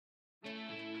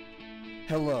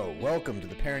Hello, welcome to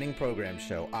the Parenting Program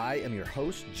Show. I am your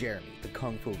host, Jeremy, the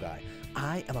Kung Fu Guy.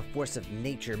 I am a force of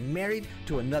nature married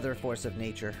to another force of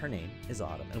nature. Her name is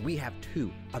Autumn, and we have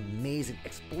two amazing,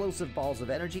 explosive balls of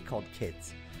energy called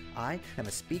kids. I am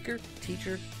a speaker,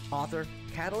 teacher, author,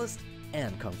 catalyst,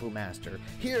 and Kung Fu master,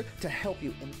 here to help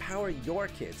you empower your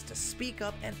kids to speak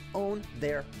up and own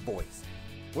their voice.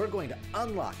 We're going to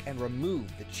unlock and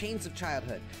remove the chains of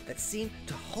childhood that seem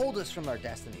to hold us from our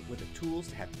destiny with the tools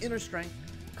to have inner strength,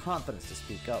 confidence to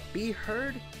speak up, be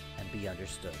heard, and be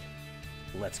understood.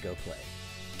 Let's go play.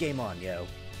 Game on, yo.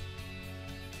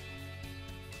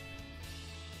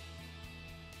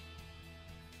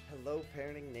 Hello,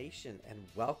 Parenting Nation, and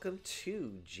welcome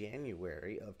to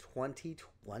January of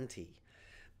 2020.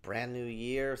 Brand new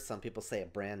year. Some people say a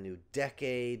brand new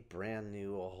decade, brand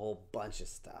new, a whole bunch of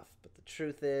stuff. But the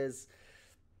truth is,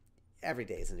 every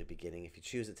day is a new beginning if you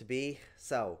choose it to be.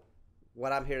 So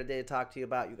what I'm here today to talk to you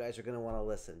about, you guys are going to want to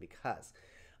listen, because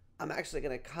I'm actually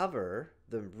going to cover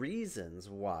the reasons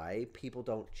why people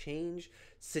don't change,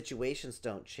 situations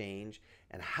don't change,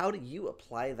 and how do you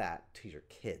apply that to your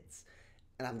kids.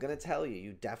 And I'm going to tell you,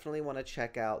 you definitely want to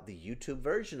check out the YouTube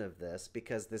version of this,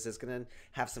 because this is going to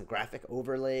have some graphic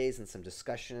overlays and some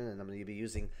discussion, and I'm going to be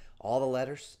using all the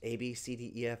letters, A, B, C,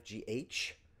 D, E, F, G,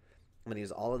 H. I'm going to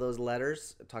use all of those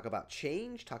letters, talk about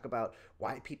change, talk about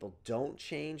why people don't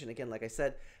change, and again, like I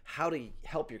said, how to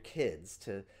help your kids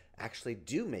to actually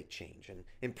do make change and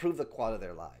improve the quality of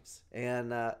their lives.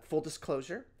 And full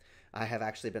disclosure, I have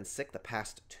actually been sick the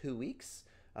past 2 weeks.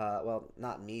 Well,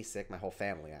 not me sick, my whole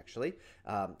family actually.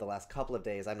 The last couple of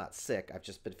days I'm not sick, I've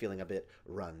just been feeling a bit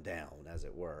run down, as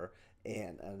it were.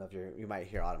 And I don't know if you might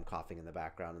hear Autumn coughing in the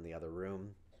background in the other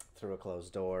room through a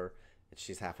closed door.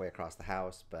 She's halfway across the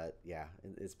house, but yeah,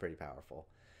 it's pretty powerful.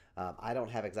 I don't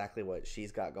have exactly what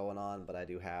she's got going on, but I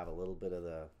do have a little bit of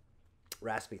the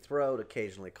raspy throat,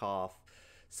 occasionally cough.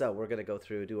 So we're going to go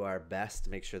through, do our best to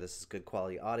make sure this is good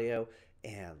quality audio.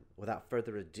 And without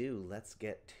further ado, let's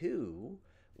get to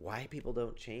why people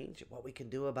don't change, what we can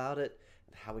do about it,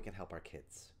 and how we can help our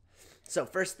kids. So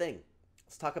first thing,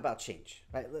 let's talk about change.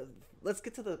 Right? Let's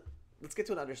get to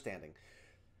an understanding.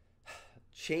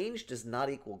 Change does not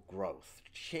equal growth.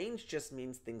 Change just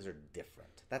means things are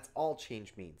different. That's all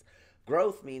change means.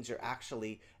 Growth means you're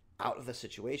actually out of the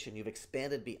situation. You've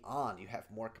expanded beyond. You have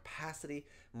more capacity,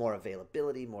 more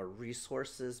availability, more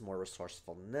resources, more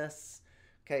resourcefulness.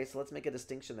 Okay, so let's make a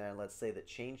distinction there, and let's say that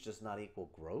change does not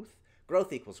equal growth.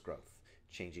 Growth equals growth.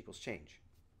 Change equals change.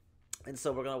 And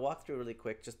so we're going to walk through really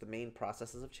quick just the main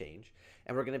processes of change,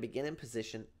 and we're going to begin in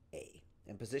position A.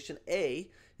 And position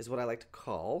A is what I like to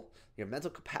call your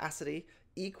mental capacity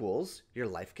equals your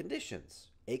life conditions,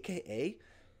 aka,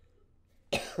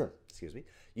 excuse me,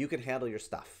 you can handle your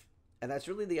stuff. And that's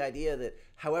really the idea that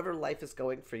however life is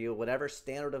going for you, whatever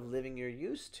standard of living you're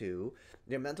used to,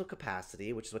 your mental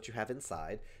capacity, which is what you have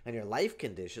inside, and your life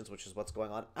conditions, which is what's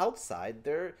going on outside,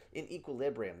 they're in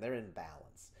equilibrium, they're in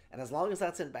balance. And as long as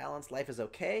that's in balance, life is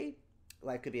okay.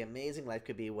 Life could be amazing, life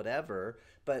could be whatever,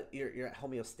 but you're at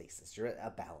homeostasis, you're at a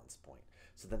balance point.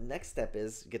 So the next step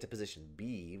is get to position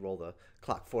B, roll the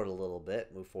clock forward a little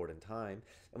bit, move forward in time.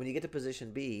 And when you get to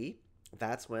position B,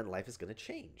 that's when life is going to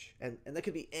change. And that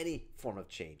could be any form of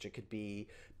change. It could be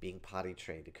being potty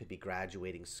trained. It could be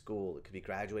graduating school. It could be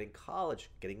graduating college,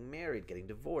 getting married, getting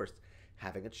divorced,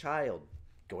 having a child,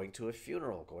 going to a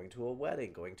funeral, going to a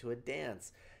wedding, going to a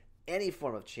dance. Any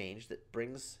form of change that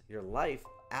brings your life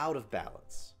out of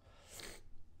balance.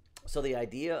 So the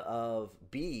idea of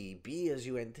B is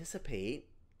you anticipate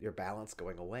your balance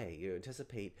going away. You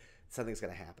anticipate something's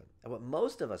going to happen. And what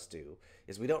most of us do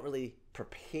is we don't really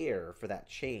prepare for that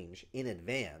change in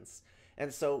advance.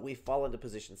 And so we fall into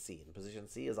position C. And position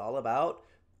C is all about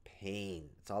pain.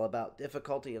 It's all about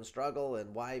difficulty and struggle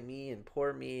and why me and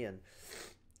poor me and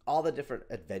all the different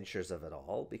adventures of it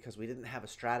all, because we didn't have a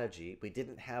strategy. We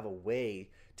didn't have a way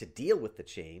to deal with the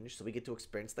change. So we get to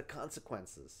experience the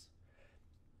consequences.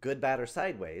 Good, bad, or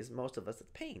sideways, most of us, it's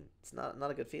pain. It's not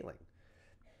a good feeling.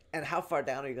 And how far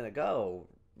down are you going to go?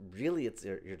 Really, it's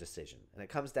your decision. And it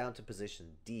comes down to position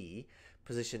D.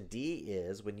 Position D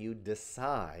is when you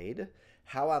decide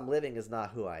how I'm living is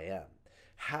not who I am.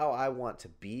 How I want to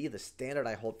be, the standard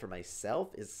I hold for myself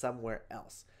is somewhere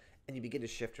else. And you begin to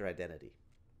shift your identity.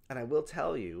 And I will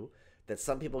tell you that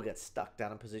some people get stuck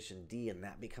down in position D, and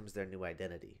that becomes their new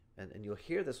identity. And you'll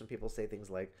hear this when people say things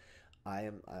like,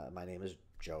 my name is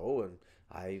Joe, and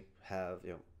I have,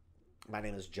 my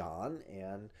name is John,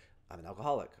 and I'm an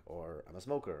alcoholic, or I'm a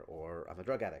smoker, or I'm a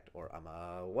drug addict, or I'm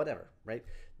a whatever, right?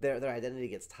 Their identity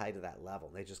gets tied to that level.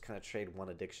 And they just kind of trade one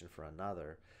addiction for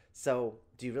another. So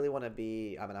do you really want to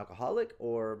be, I'm an alcoholic,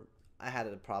 or I had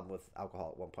a problem with alcohol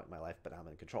at one point in my life, but I'm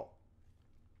in control.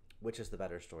 Which is the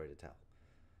better story to tell?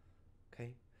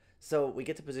 Okay. So we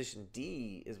get to position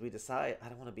D is we decide, I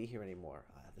don't want to be here anymore.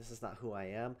 This is not who I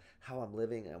am, how I'm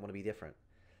living. I want to be different.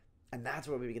 And that's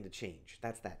where we begin to change.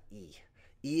 That's that E.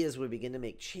 E is we begin to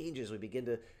make changes. We begin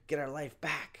to get our life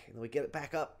back. And then we get it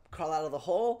back up, crawl out of the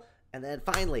hole. And then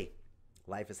finally,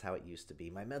 life is how it used to be.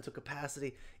 My mental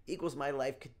capacity equals my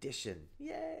life condition.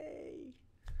 Yay.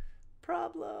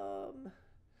 Problem.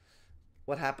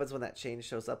 What happens when that change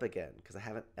shows up again? Because I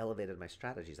haven't elevated my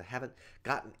strategies. I haven't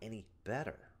gotten any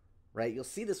better, right? You'll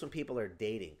see this when people are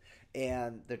dating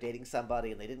and they're dating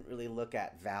somebody and they didn't really look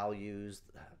at values,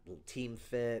 team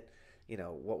fit,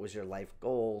 what was your life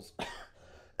goals?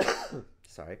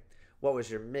 Sorry. What was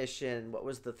your mission? What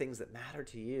was the things that matter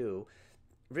to you?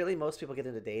 Really, most people get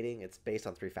into dating, it's based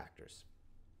on 3 factors.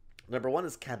 Number 1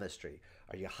 is chemistry.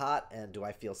 Are you hot and do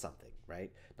I feel something,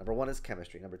 right? Number 1 is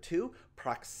chemistry. Number 2,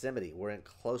 proximity. We're in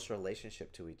close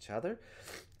relationship to each other.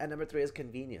 And number 3 is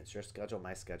convenience. Your schedule,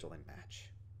 my schedule, and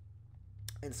match.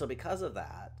 And so because of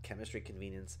that, chemistry,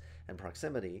 convenience, and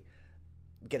proximity,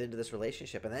 get into this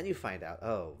relationship. And then you find out,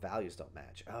 oh, values don't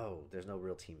match. Oh, there's no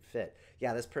real team fit.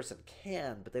 Yeah, this person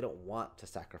can, but they don't want to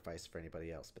sacrifice for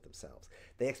anybody else but themselves.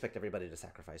 They expect everybody to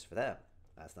sacrifice for them.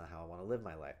 That's not how I want to live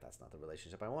my life. That's not the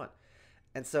relationship I want.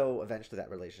 And so eventually that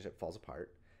relationship falls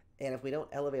apart. And if we don't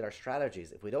elevate our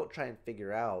strategies, if we don't try and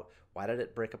figure out why did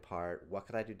it break apart, what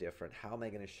could I do different, how am I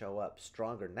going to show up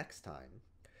stronger next time?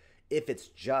 If it's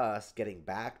just getting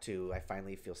back to, I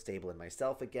finally feel stable in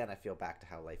myself again, I feel back to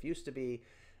how life used to be,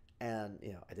 and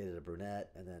I dated a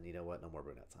brunette, and then you know what, no more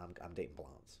brunettes. I'm dating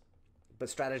blondes. But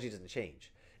strategy doesn't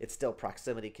change. It's still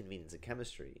proximity, convenience, and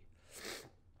chemistry.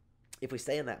 If we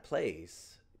stay in that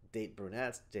place, date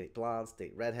brunettes, date blondes,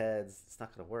 date redheads, it's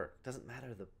not going to work. It doesn't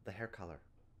matter the hair color.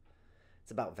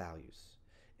 It's about values.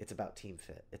 It's about team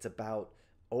fit. It's about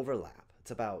overlap.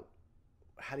 It's about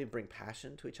how do you bring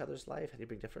passion to each other's life? How do you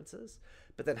bring differences?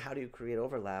 But then how do you create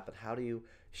overlap and how do you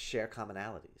share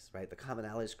commonalities, right? The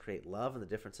commonalities create love and the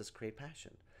differences create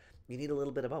passion. You need a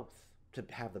little bit of both to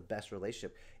have the best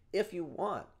relationship. If you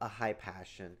want a high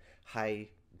passion, high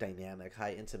dynamic,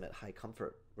 high intimate, high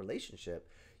comfort relationship,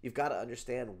 you've got to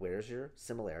understand where's your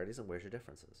similarities and where's your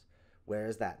differences. Where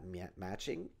is that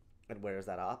matching and where is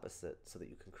that opposite so that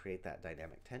you can create that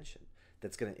dynamic tension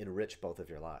that's going to enrich both of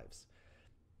your lives.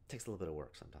 It takes a little bit of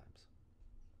work sometimes.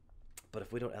 But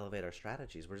if we don't elevate our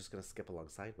strategies, we're just going to skip along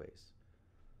sideways.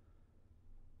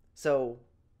 So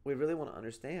we really want to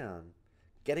understand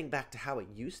getting back to how it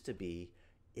used to be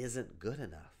isn't good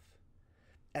enough.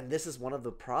 And this is one of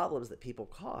the problems that people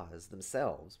cause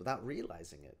themselves without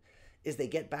realizing it, is they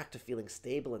get back to feeling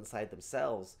stable inside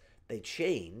themselves. They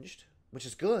changed, which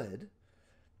is good,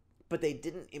 but they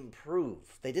didn't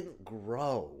improve. They didn't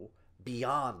grow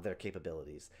beyond their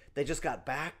capabilities. They just got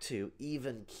back to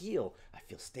even keel. I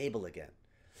feel stable again.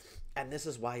 And this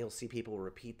is why you'll see people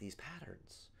repeat these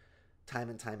patterns time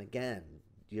and time again,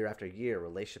 year after year,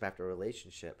 relationship after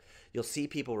relationship. You'll see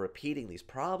people repeating these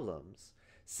problems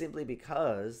simply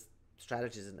because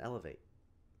strategies didn't elevate.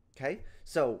 Okay?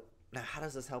 So now how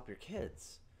does this help your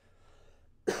kids?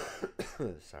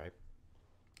 Sorry.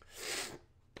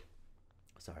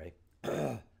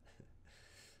 I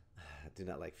do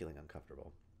not like feeling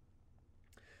uncomfortable.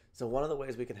 So one of the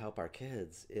ways we can help our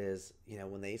kids is,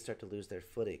 when they start to lose their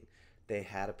footing, they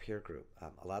had a peer group.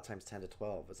 A lot of times 10 to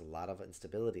 12 is a lot of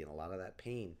instability and a lot of that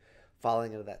pain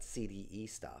falling into that CDE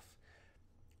stuff.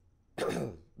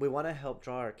 We want to help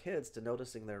draw our kids to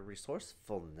noticing their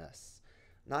resourcefulness,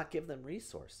 not give them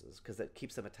resources because that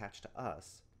keeps them attached to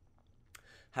us.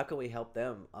 How can we help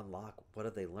them unlock what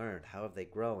have they learned? How have they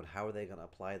grown? How are they going to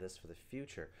apply this for the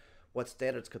future? What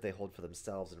standards could they hold for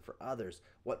themselves and for others?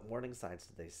 What warning signs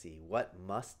do they see? What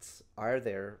musts are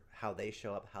there? How they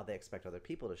show up? How they expect other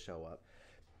people to show up?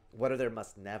 What are their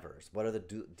must-nevers? What are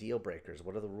the deal breakers?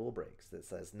 What are the rule breaks that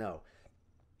says, no,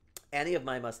 any of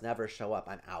my must-never show up,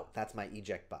 I'm out. That's my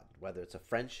eject button. Whether it's a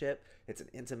friendship, it's an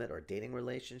intimate or dating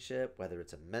relationship, whether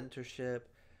it's a mentorship,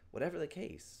 whatever the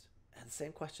case. And the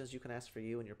same questions you can ask for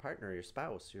you and your partner, your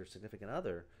spouse, your significant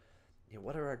other.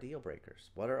 What are our deal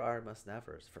breakers? What are our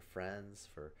must-nevers for friends,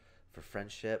 for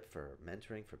friendship, for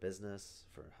mentoring, for business,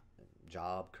 for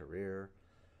job, career?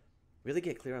 Really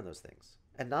get clear on those things.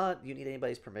 And not you need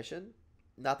anybody's permission.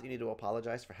 Not that you need to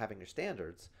apologize for having your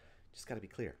standards. Just got to be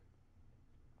clear.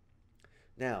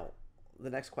 Now, the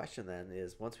next question then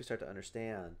is, once we start to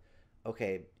understand,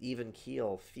 okay, even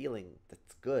keel feeling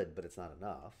that's good, but it's not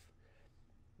enough,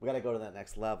 we got to go to that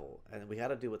next level. And we got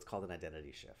to do what's called an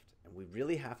identity shift. And we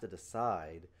really have to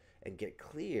decide and get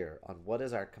clear on what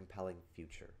is our compelling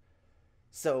future.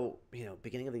 So,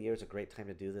 beginning of the year is a great time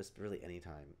to do this, but really any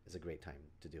time is a great time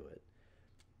to do it.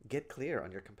 Get clear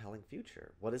on your compelling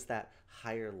future. What is that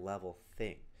higher level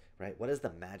thing, right? What is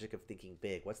the magic of thinking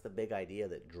big? What's the big idea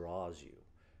that draws you,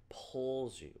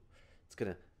 pulls you? It's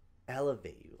going to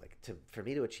elevate you. Like for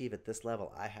me to achieve at this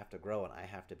level, I have to grow and I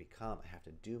have to become, I have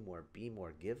to do more, be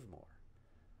more, give more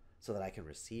so that I can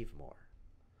receive more.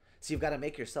 So you've got to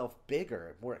make yourself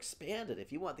bigger, more expanded.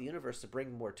 If you want the universe to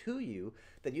bring more to you,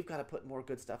 then you've got to put more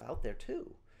good stuff out there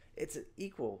too. It's an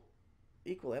equal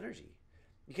energy.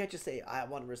 You can't just say, I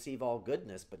want to receive all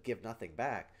goodness, but give nothing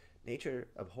back. Nature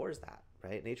abhors that,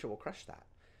 right? Nature will crush that,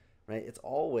 right? It's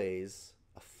always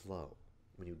a flow.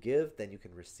 When you give, then you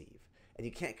can receive. And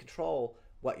you can't control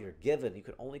what you're given. You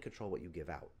can only control what you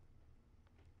give out.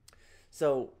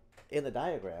 So in the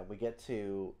diagram, we get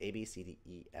to A, B, C, D,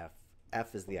 E, F.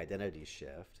 F is the identity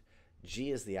shift.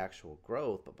 G is the actual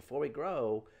growth. But before we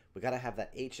grow, we got to have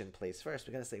that H in place first.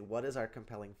 We got to say, what is our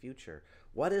compelling future?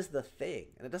 What is the thing?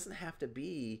 And it doesn't have to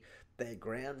be the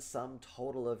grand sum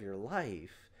total of your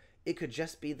life. It could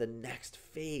just be the next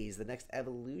phase, the next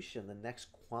evolution, the next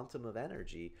quantum of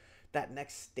energy, that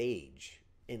next stage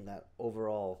in that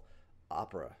overall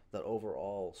opera, that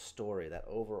overall story, that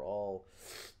overall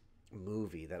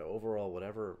movie, that overall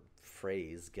whatever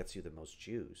phrase gets you the most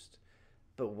juiced.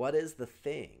 But what is the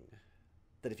thing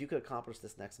that if you could accomplish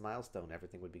this next milestone,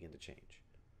 everything would begin to change?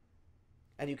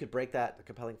 And you could break that, the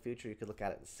compelling future, you could look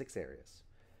at it in 6 areas.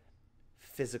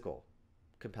 Physical,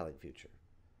 compelling future.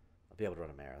 I'll be able to run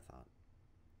a marathon.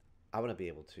 I want to be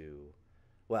able to,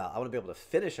 I want to be able to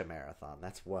finish a marathon.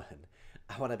 That's 1.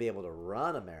 I want to be able to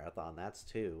run a marathon. That's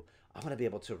 2. I want to be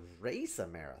able to race a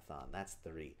marathon. That's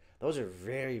 3. Those are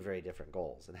very, very different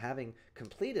goals. And having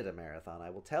completed a marathon,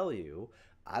 I will tell you,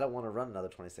 I don't want to run another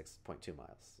 26.2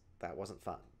 miles. That wasn't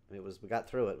fun. I mean, we got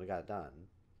through it, we got it done.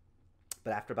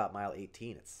 But after about mile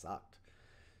 18, it sucked.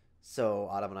 So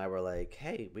Autumn and I were like,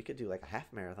 hey, we could do like a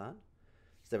half marathon.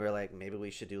 So we were like, maybe we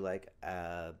should do like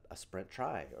a sprint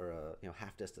try or a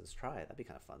half distance try. That'd be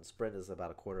kind of fun. Sprint is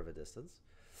about a quarter of a distance.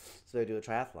 So they do a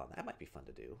triathlon. That might be fun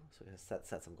to do. So we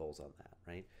set some goals on that,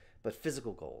 right? But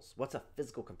physical goals. What's a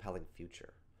physical compelling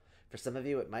future? For some of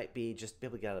you, it might be just be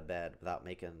able to get out of bed without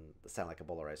making it sound like a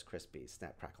bowl of Rice Krispies,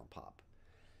 snap, crackle, and pop.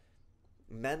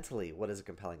 Mentally, what is a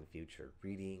compelling future?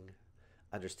 Reading,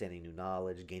 understanding new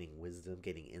knowledge, gaining wisdom,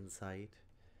 gaining insight.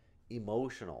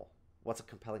 Emotional. What's a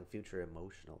compelling future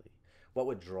emotionally? What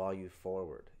would draw you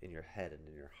forward in your head and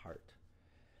in your heart?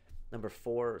 Number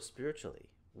 4, spiritually.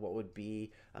 What would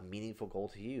be a meaningful goal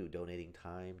to you? Donating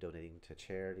time, donating to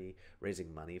charity,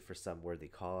 raising money for some worthy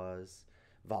cause,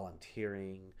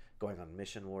 volunteering, going on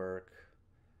mission work.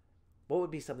 What would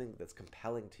be something that's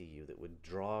compelling to you that would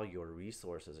draw your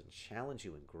resources and challenge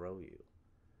you and grow you?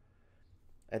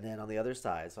 And then on the other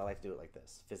side, so I like to do it like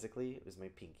this. Physically is my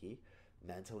pinky.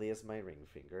 Mentally is my ring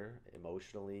finger.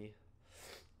 Emotionally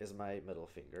is my middle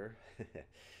finger.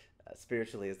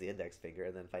 Spiritually is the index finger.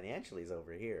 And then financially is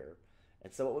over here.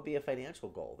 And so what would be a financial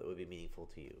goal that would be meaningful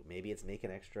to you? Maybe it's make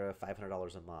an extra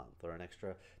 $500 a month or an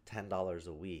extra $10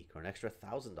 a week or an extra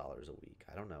 $1,000 a week.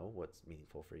 I don't know what's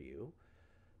meaningful for you.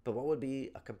 But what would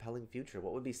be a compelling future?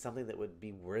 What would be something that would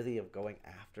be worthy of going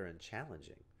after and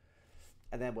challenging?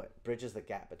 And then what bridges the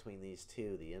gap between these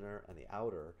two, the inner and the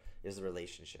outer, is the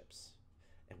relationships.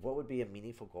 And what would be a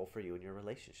meaningful goal for you in your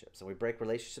relationships? And we break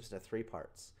relationships into 3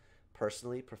 parts: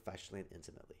 personally, professionally, and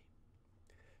intimately.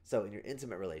 So in your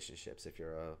intimate relationships, if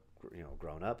you're a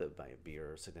grown up, it might be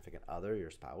your significant other,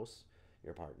 your spouse,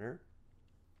 your partner.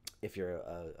 If you're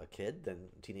a kid, then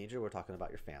teenager, we're talking about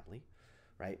your family,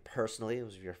 right? Personally, it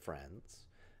was your friends.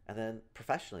 And then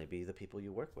professionally, be the people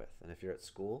you work with. And if you're at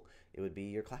school, it would be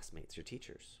your classmates, your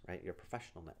teachers, right? Your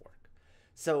professional network.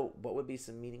 So what would be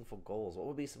some meaningful goals? What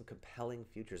would be some compelling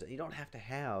futures? And you don't have to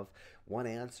have one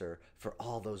answer for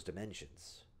all those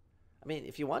dimensions. I mean,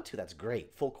 if you want to, that's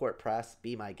great. Full court press,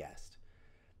 be my guest.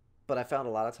 But I found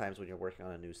a lot of times when you're working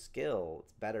on a new skill,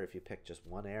 it's better if you pick just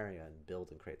one area and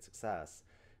build and create success.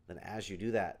 Then as you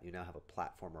do that, you now have a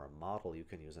platform or a model you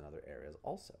can use in other areas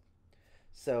also.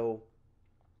 So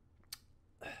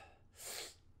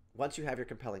once you have your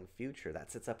compelling future,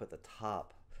 that sits up at the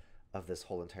top of this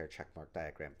whole entire checkmark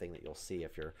diagram thing that you'll see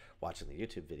if you're watching the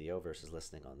YouTube video versus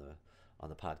listening on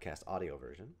the podcast audio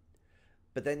version.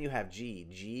 But then you have G.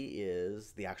 G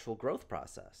is the actual growth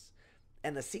process.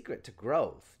 And the secret to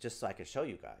growth, just so I can show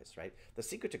you guys, right? The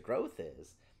secret to growth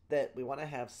is that we want to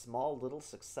have small little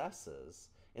successes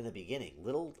in the beginning,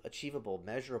 little achievable,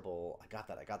 measurable, I got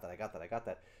that, I got that, I got that, I got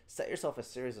that. Set yourself a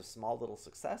series of small little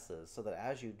successes so that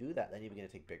as you do that, then you begin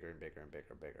to take bigger and bigger and bigger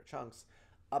and bigger chunks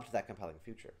up to that compelling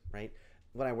future, right?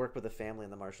 When I work with a family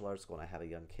in the martial arts school and I have a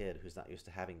young kid who's not used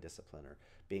to having discipline or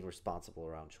being responsible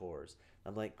around chores,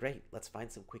 I'm like, great, let's find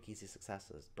some quick, easy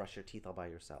successes. Brush your teeth all by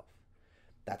yourself.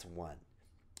 That's one.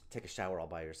 Take a shower all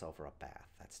by yourself or a bath.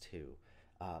 That's two.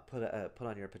 Put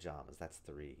on your pajamas. That's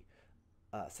three.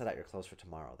 Set out your clothes for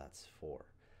tomorrow. That's four.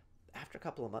 After a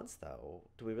couple of months, though,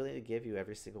 do we really need to give you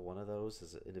every single one of those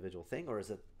as an individual thing, or is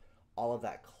it all of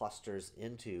that clusters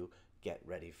into get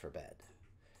ready for bed?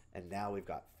 And now we've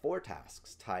got four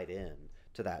tasks tied in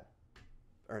to that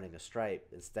earning a stripe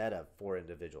instead of four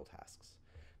individual tasks.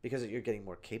 Because you're getting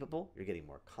more capable, you're getting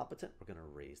more competent, we're going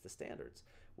to raise the standards,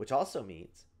 which also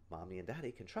means mommy and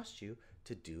daddy can trust you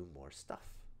to do more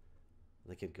stuff.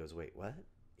 And the kid goes, wait, what?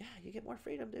 Yeah, you get more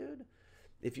freedom, dude.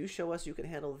 If you show us you can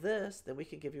handle this, then we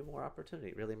can give you more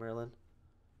opportunity. Really, Merlin?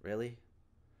 Really?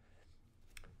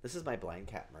 This is my blind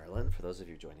cat, Merlin, for those of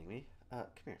you joining me. Come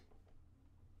here.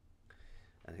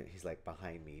 And he's like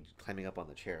behind me, climbing up on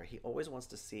the chair. He always wants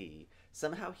to see.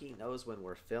 Somehow he knows when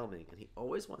we're filming, and he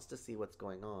always wants to see what's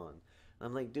going on. And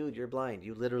I'm like, dude, you're blind.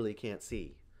 You literally can't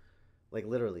see. Like,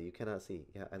 literally, you cannot see.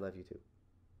 Yeah, I love you too.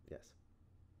 Yes.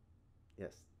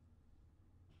 Yes.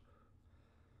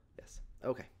 Yes.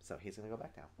 Okay, so he's going to go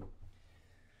back down.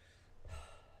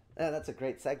 And that's a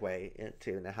great segue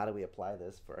into now how do we apply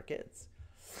this for our kids?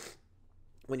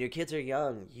 When your kids are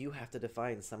young, you have to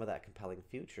define some of that compelling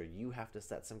future. You have to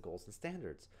set some goals and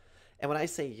standards. And when I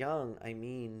say young, I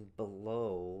mean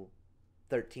below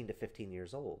 13 to 15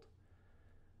 years old.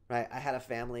 Right? I had a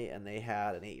family and they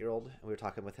had an 8-year-old, and we were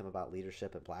talking with him about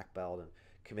leadership and black belt and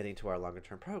committing to our longer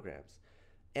term programs.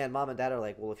 And mom and dad are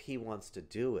like, well, if he wants to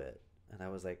do it, and I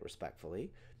was like,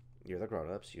 respectfully, you're the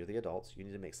grown-ups, you're the adults, you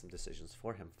need to make some decisions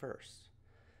for him first.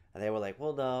 And they were like,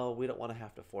 well, no, we don't want to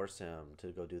have to force him to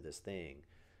go do this thing.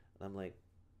 And I'm like,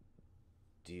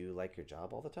 do you like your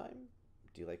job all the time?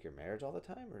 Do you like your marriage all the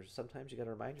time? Or sometimes you got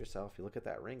to remind yourself, you look at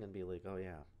that ring and be like, oh,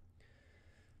 yeah.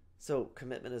 So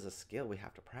commitment is a skill we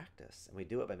have to practice. And we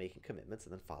do it by making commitments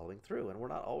and then following through. And we're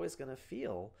not always going to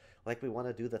feel like we want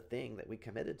to do the thing that we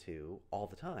committed to all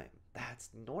the time. That's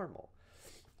normal.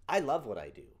 I love what I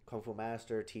do. Kung Fu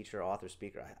master, teacher, author,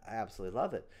 speaker. I absolutely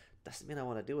love it. Doesn't mean I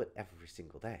want to do it every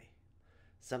single day.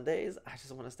 Some days I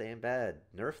just want to stay in bed.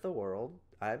 Nerf the world.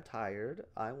 I'm tired.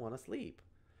 I want to sleep.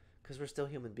 Because we're still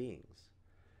human beings.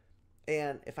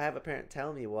 And if I have a parent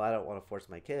tell me, well, I don't want to force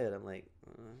my kid, I'm like,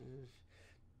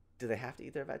 do they have to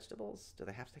eat their vegetables? Do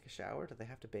they have to take a shower? Do they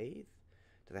have to bathe?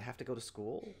 Do they have to go to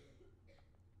school?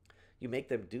 You make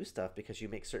them do stuff because you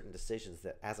make certain decisions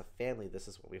that as a family, this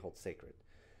is what we hold sacred.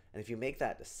 And if you make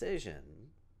that decision,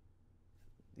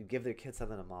 you give their kids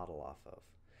something to model off of.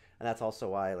 And that's also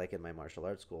why, like in my martial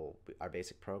arts school, our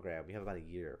basic program, we have about a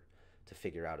year to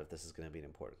figure out if this is going to be an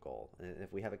important goal. And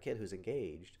if we have a kid who's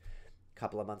engaged, a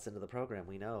couple of months into the program,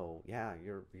 we know, yeah,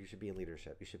 you should be in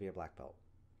leadership. You should be a black belt.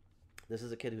 This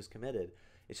is a kid who's committed.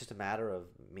 It's just a matter of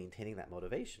maintaining that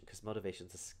motivation, because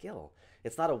motivation's a skill.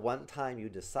 It's not a one-time you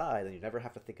decide and you never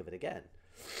have to think of it again.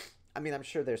 I mean, I'm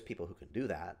sure there's people who can do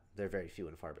that. They're very few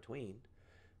and far between.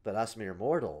 But us mere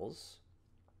mortals,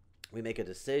 we make a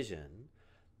decision,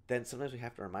 then sometimes we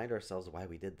have to remind ourselves why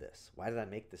we did this. Why did I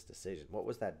make this decision? What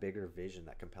was that bigger vision,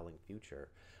 that compelling future?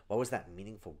 What was that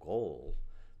meaningful goal?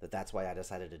 That's why I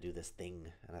decided to do this thing,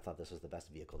 and I thought this was the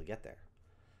best vehicle to get there.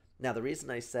 Now, the reason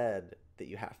I said that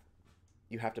you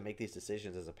have to make these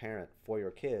decisions as a parent for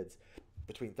your kids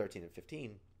between 13 and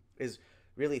 15 is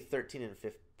really 13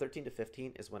 to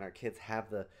 15 is when our kids have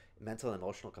the mental and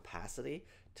emotional capacity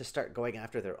to start going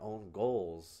after their own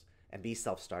goals and be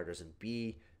self-starters and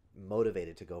be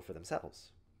motivated to go for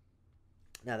themselves.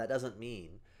 Now, that doesn't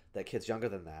mean that kids younger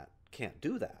than that can't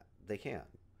do that. They can.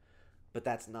 But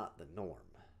that's not the norm.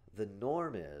 The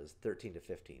norm is 13 to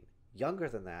 15. Younger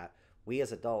than that, we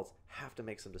as adults have to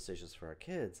make some decisions for our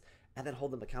kids and then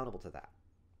hold them accountable to that.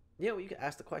 You know, you can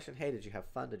ask the question, hey, did you have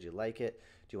fun? Did you like it?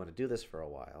 Do you want to do this for a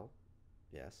while?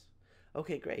 Yes.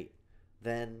 Okay, great.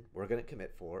 Then we're going to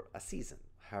commit for a season,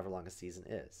 however long a season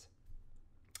is.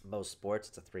 Most sports,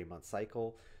 it's a 3-month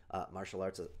cycle. Martial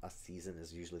arts, a season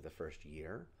is usually the first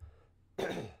year.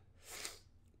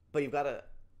 But you've got to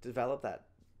develop that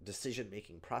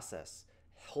decision-making process.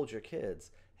 Hold your kids,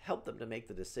 help them to make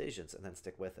the decisions, and then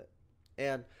stick with it.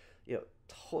 And, you know,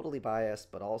 totally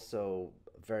biased, but also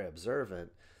very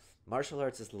observant, martial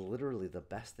arts is literally the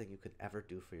best thing you could ever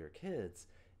do for your kids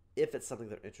if it's something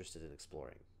they're interested in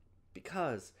exploring.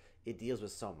 Because it deals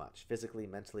with so much, physically,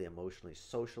 mentally, emotionally,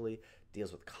 socially,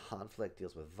 deals with conflict,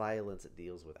 deals with violence, it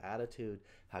deals with attitude,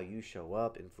 how you show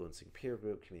up, influencing peer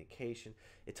group, communication.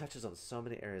 It touches on so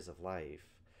many areas of life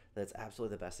that it's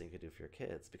absolutely the best thing you could do for your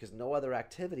kids, because no other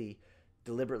activity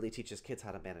deliberately teaches kids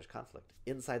how to manage conflict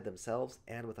inside themselves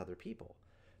and with other people.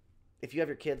 If you have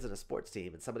your kids in a sports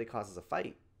team and somebody causes a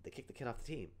fight, they kick the kid off the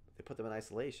team. They put them in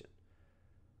isolation,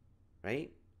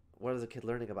 right? What is a kid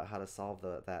learning about how to solve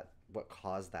what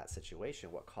caused that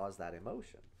situation, what caused that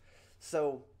emotion?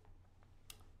 So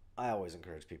I always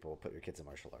encourage people, put your kids in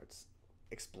martial arts,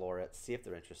 explore it, see if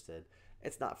they're interested.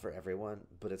 It's not for everyone,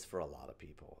 but it's for a lot of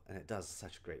people, and it does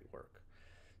such great work.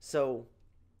 So,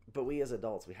 but we as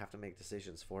adults, we have to make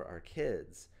decisions for our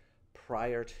kids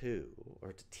prior to,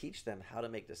 or to teach them how to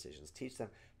make decisions, teach them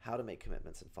how to make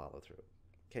commitments and follow through.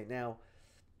 Okay, now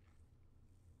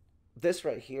this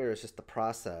right here is just the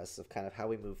process of kind of how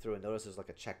we move through, and notice there's like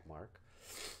a check mark.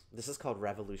 This is called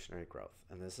revolutionary growth,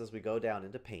 and this is we go down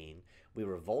into pain, we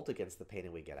revolt against the pain,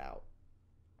 and we get out.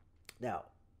 Now,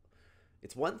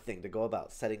 it's one thing to go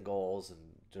about setting goals and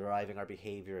deriving our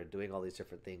behavior and doing all these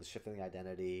different things, shifting the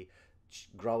identity,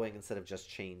 growing instead of just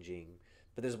changing.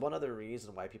 But there's one other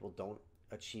reason why people don't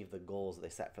achieve the goals that they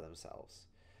set for themselves.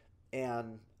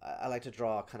 And I like to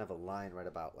draw kind of a line right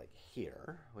about like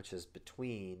here, which is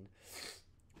between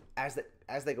as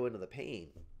they go into the pain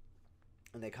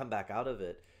and they come back out of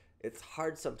it, it's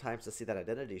hard sometimes to see that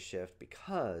identity shift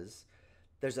because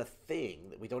there's a thing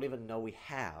that we don't even know we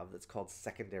have that's called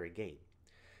secondary gain.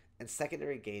 And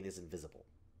secondary gain is invisible.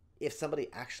 If somebody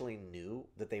actually knew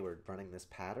that they were running this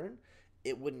pattern,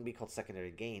 it wouldn't be called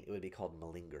secondary gain. It would be called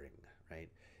malingering, right?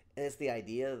 And it's the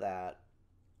idea that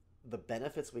the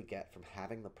benefits we get from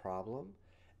having the problem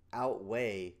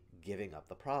outweigh giving up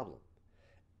the problem.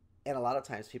 And a lot of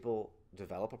times people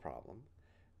develop a problem.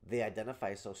 They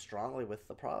identify so strongly with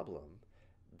the problem,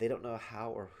 they don't know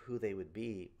how or who they would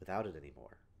be without it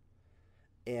anymore.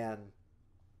 And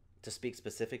to speak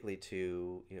specifically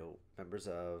to, members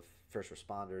of first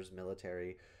responders,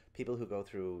 military, people who go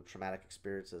through traumatic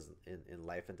experiences in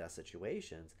life and death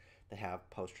situations that have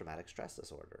post-traumatic stress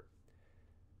disorder.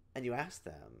 And you ask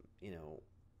them,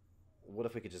 what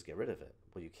if we could just get rid of it?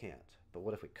 Well, you can't. But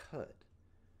what if we could?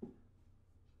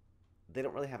 They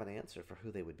don't really have an answer for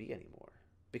who they would be anymore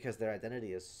because their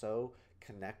identity is so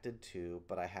connected to,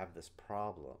 but I have this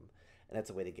problem. And it's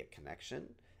a way to get connection,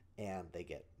 and they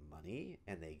get money,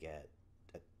 and they get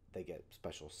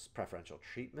special preferential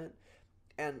treatment.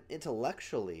 And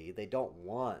intellectually, they don't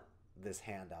want this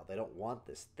handout. They don't want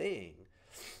this thing.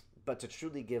 But to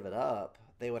truly give it up,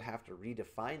 they would have to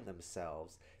redefine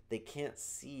themselves. They can't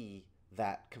see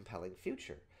that compelling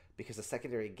future because the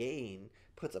secondary gain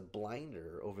puts a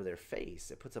blinder over their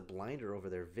face. It puts a blinder over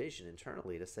their vision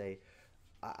internally to say,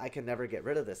 I can never get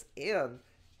rid of this. And,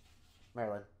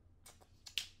 Marilyn,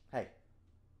 hey,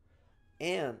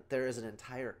 and there is an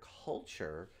entire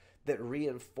culture that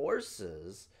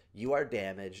reinforces you are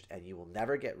damaged and you will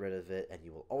never get rid of it and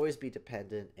you will always be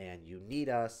dependent and you need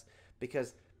us,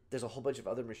 because there's a whole bunch of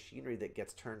other machinery that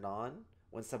gets turned on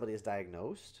when somebody is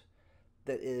diagnosed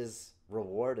that is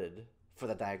rewarded for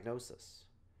the diagnosis.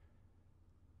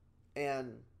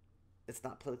 And it's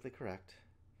not politically correct.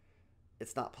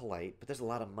 It's not polite, but there's a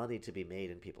lot of money to be made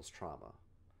in people's trauma.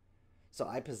 So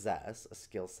I possess a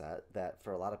skill set that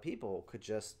for a lot of people could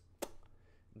just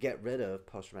get rid of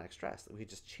post-traumatic stress. That we could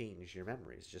just change your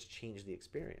memories, just change the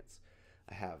experience.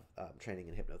 I have training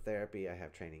in hypnotherapy. I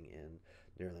have training in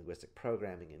neurolinguistic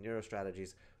programming and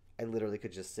neurostrategies. I literally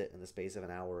could just sit in the space of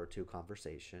an hour or two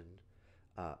conversation,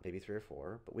 maybe 3 or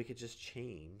 4, but we could just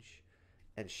change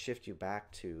and shift you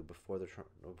back to before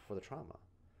the trauma.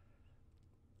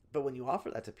 But when you offer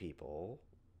that to people,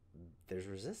 there's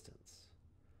resistance.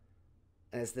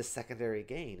 And it's this secondary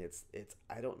gain. It's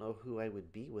I don't know who I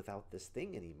would be without this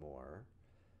thing anymore.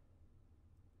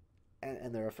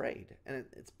 And they're afraid. And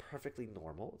it's perfectly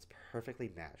normal. It's perfectly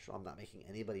natural. I'm not making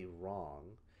anybody wrong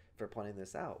for pointing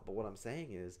this out. But what I'm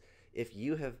saying is, if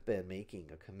you have been making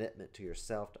a commitment to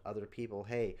yourself, to other people,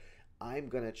 hey, I'm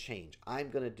going to change. I'm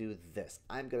going to do this.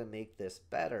 I'm going to make this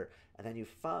better. And then you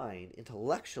find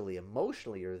intellectually,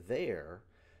 emotionally, you're there,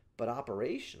 but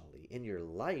operationally, in your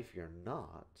life, you're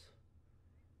not.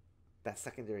 That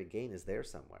secondary gain is there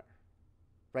somewhere,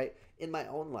 right? In my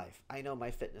own life, I know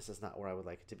my fitness is not where I would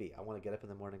like it to be. I want to get up in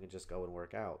the morning and just go and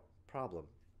work out. Problem.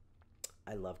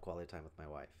 I love quality time with my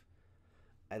wife.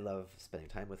 I love spending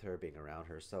time with her, being around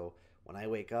her. So when I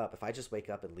wake up, if I just wake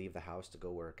up and leave the house to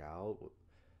go work out,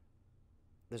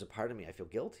 there's a part of me I feel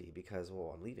guilty because,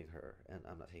 well, I'm leaving her and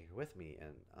I'm not taking her with me,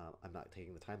 and I'm not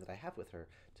taking the time that I have with her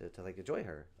to like enjoy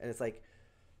her. And it's like,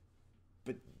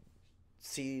 but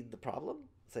see the problem?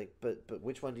 It's like, but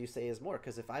which one do you say is more?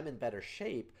 Because if I'm in better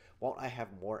shape, won't I have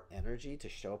more energy to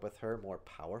show up with her more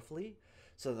powerfully?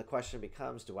 So the question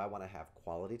becomes, do I want to have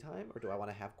quality time or do I want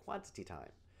to have quantity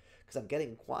time? Because I'm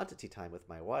getting quantity time with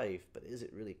my wife, but is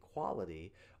it really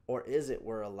quality? Or is it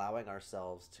we're allowing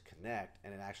ourselves to connect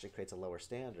and it actually creates a lower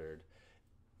standard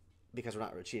because we're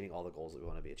not achieving all the goals that we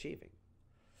want to be achieving?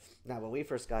 Now, when we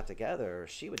first got together,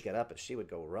 she would get up and she would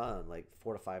go run like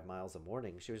 4 to 5 miles a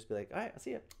morning. She would just be like, all right, I'll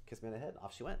see you. Kiss me on the head.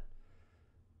 Off she went.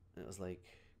 And it was like,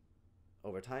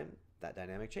 over time, that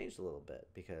dynamic changed a little bit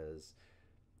because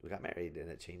we got married and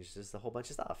it changed just a whole bunch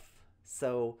of stuff.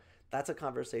 So that's a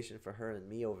conversation for her and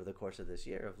me over the course of this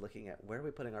year of looking at where are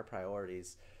we putting our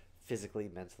priorities physically,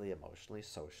 mentally, emotionally,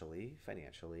 socially,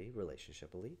 financially,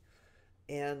 relationshipally,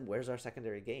 and where's our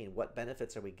secondary gain? What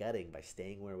benefits are we getting by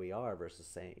staying where we are versus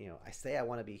saying, I say I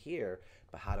want to be here,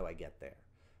 but how do I get there?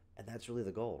 And that's really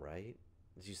the goal, right?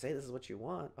 As you say this is what you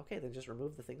want, okay, then just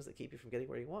remove the things that keep you from getting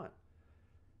where you want.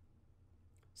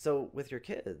 So with your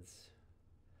kids,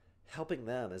 helping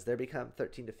them as they become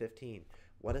 13 to 15,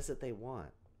 what is it they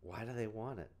want? Why do they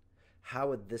want it? How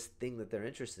would this thing that they're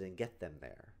interested in get them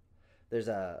there? There's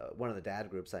one of the dad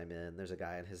groups I'm in, there's a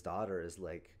guy and his daughter is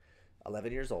like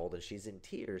 11 years old and she's in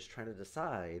tears trying to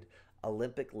decide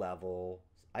Olympic level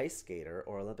ice skater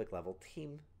or Olympic level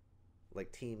team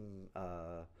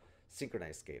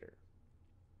synchronized skater.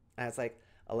 And it's like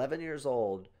 11 years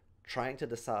old trying to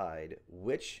decide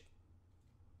which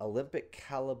Olympic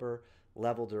caliber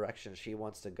level direction she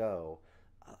wants to go.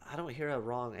 I don't hear a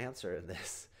wrong answer in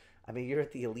this. I mean, you're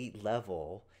at the elite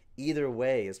level. Either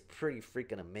way is pretty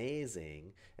freaking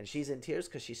amazing. And she's in tears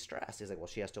because she's stressed. He's like, well,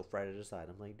 she has till Friday to decide.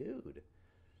 I'm like, dude.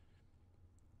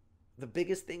 The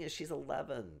biggest thing is she's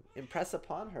 11. Impress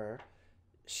upon her.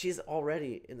 She's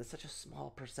already in such a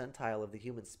small percentile of the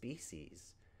human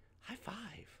species. High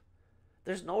five.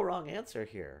 There's no wrong answer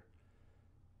here.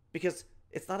 Because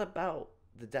it's not about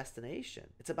the destination.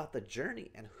 It's about the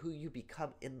journey and who you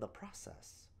become in the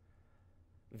process.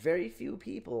 Very few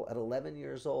people at 11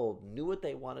 years old knew what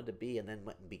they wanted to be and then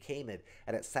went and became it,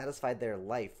 and it satisfied their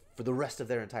life for the rest of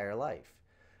their entire life.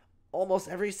 Almost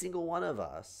every single one of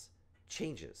us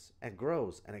changes and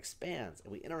grows and expands,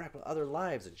 and we interact with other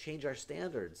lives and change our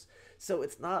standards. So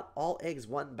it's not all eggs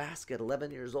one basket.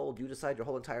 11 years old, you decide your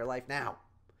whole entire life now.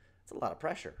 It's a lot of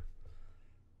pressure.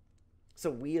 So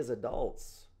we as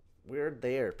adults, we're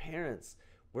there, parents,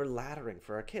 we're laddering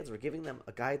for our kids. We're giving them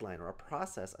a guideline or a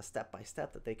process, a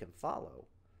step-by-step that they can follow.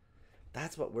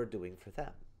 That's what we're doing for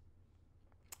them.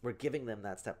 We're giving them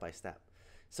that step-by-step.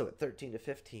 So at 13 to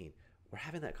 15, we're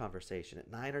having that conversation.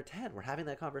 At 9 or 10, we're having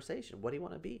that conversation. What do you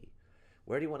want to be?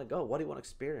 Where do you want to go? What do you want to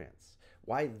experience?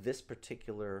 Why this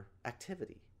particular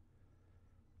activity?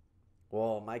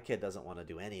 Well, my kid doesn't want to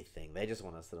do anything. They just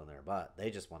want to sit on their butt. They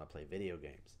just want to play video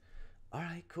games. All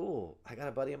right, cool. I got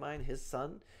a buddy of mine, his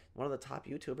son, one of the top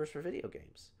YouTubers for video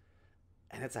games.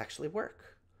 And it's actually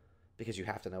work. Because you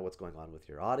have to know what's going on with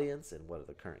your audience and what are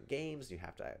the current games. You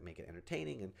have to make it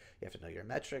entertaining and you have to know your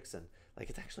metrics. And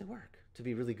it's actually work to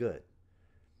be really good.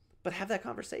 But have that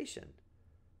conversation.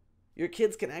 Your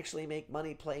kids can actually make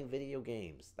money playing video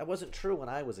games. That wasn't true when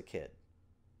I was a kid.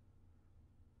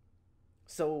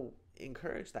 So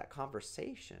encourage that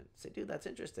conversation. Say, dude, that's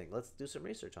interesting. Let's do some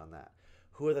research on that.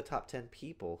 Who are the top 10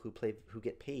 people who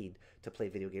get paid to play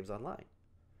video games online?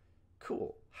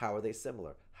 Cool. How are they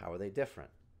similar? How are they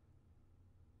different?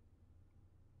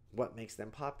 What makes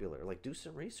them popular? Do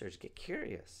some research. Get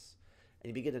curious. And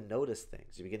you begin to notice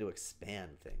things. You begin to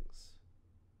expand things.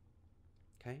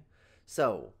 Okay?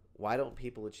 So, why don't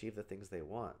people achieve the things they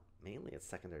want? Mainly it's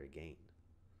secondary gain.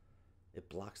 It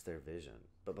blocks their vision.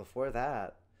 But before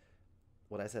that,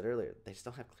 what I said earlier, they just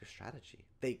don't have clear strategy.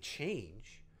 They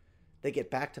change. They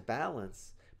get back to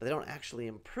balance, but they don't actually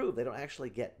improve. They don't actually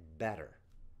get better.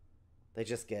 They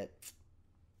just it's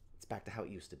back to how it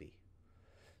used to be.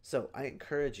 So I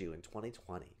encourage you in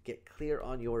 2020, get clear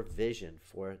on your vision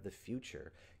for the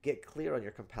future. Get clear on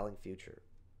your compelling future.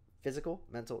 Physical,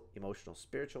 mental, emotional,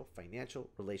 spiritual,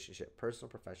 financial, relationship, personal,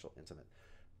 professional, intimate.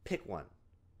 Pick one.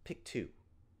 Pick two.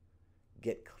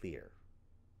 Get clear.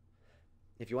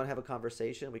 If you want to have a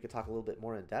conversation, we could talk a little bit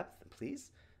more in depth,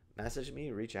 please message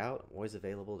me, reach out. I'm always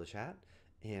available to chat.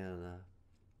 And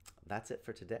that's it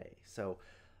for today. So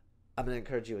I'm going to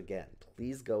encourage you again.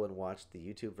 Please go and watch the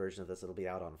YouTube version of this. It'll be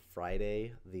out on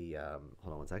Friday. Hold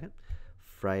on one second.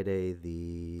 Friday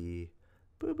the...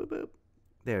 Boop, boop, boop.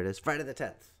 There it is. Friday the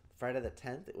 10th. Friday the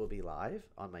 10th, it will be live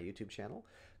on my YouTube channel,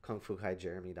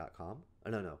 kungfuhaijeremy.com. Oh,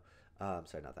 no.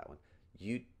 Sorry, not that one.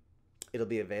 It'll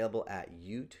be available at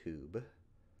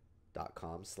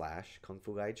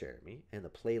youtube.com/kungfuhaijeremy. In the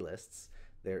playlists,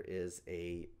 there is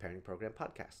a parenting program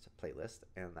podcast playlist,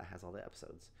 and that has all the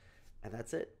episodes. And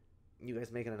that's it. You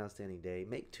guys make it an outstanding day.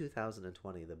 Make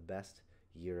 2020 the best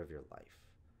year of your life.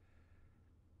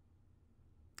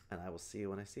 and I will see you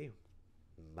when I see you.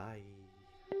 Bye.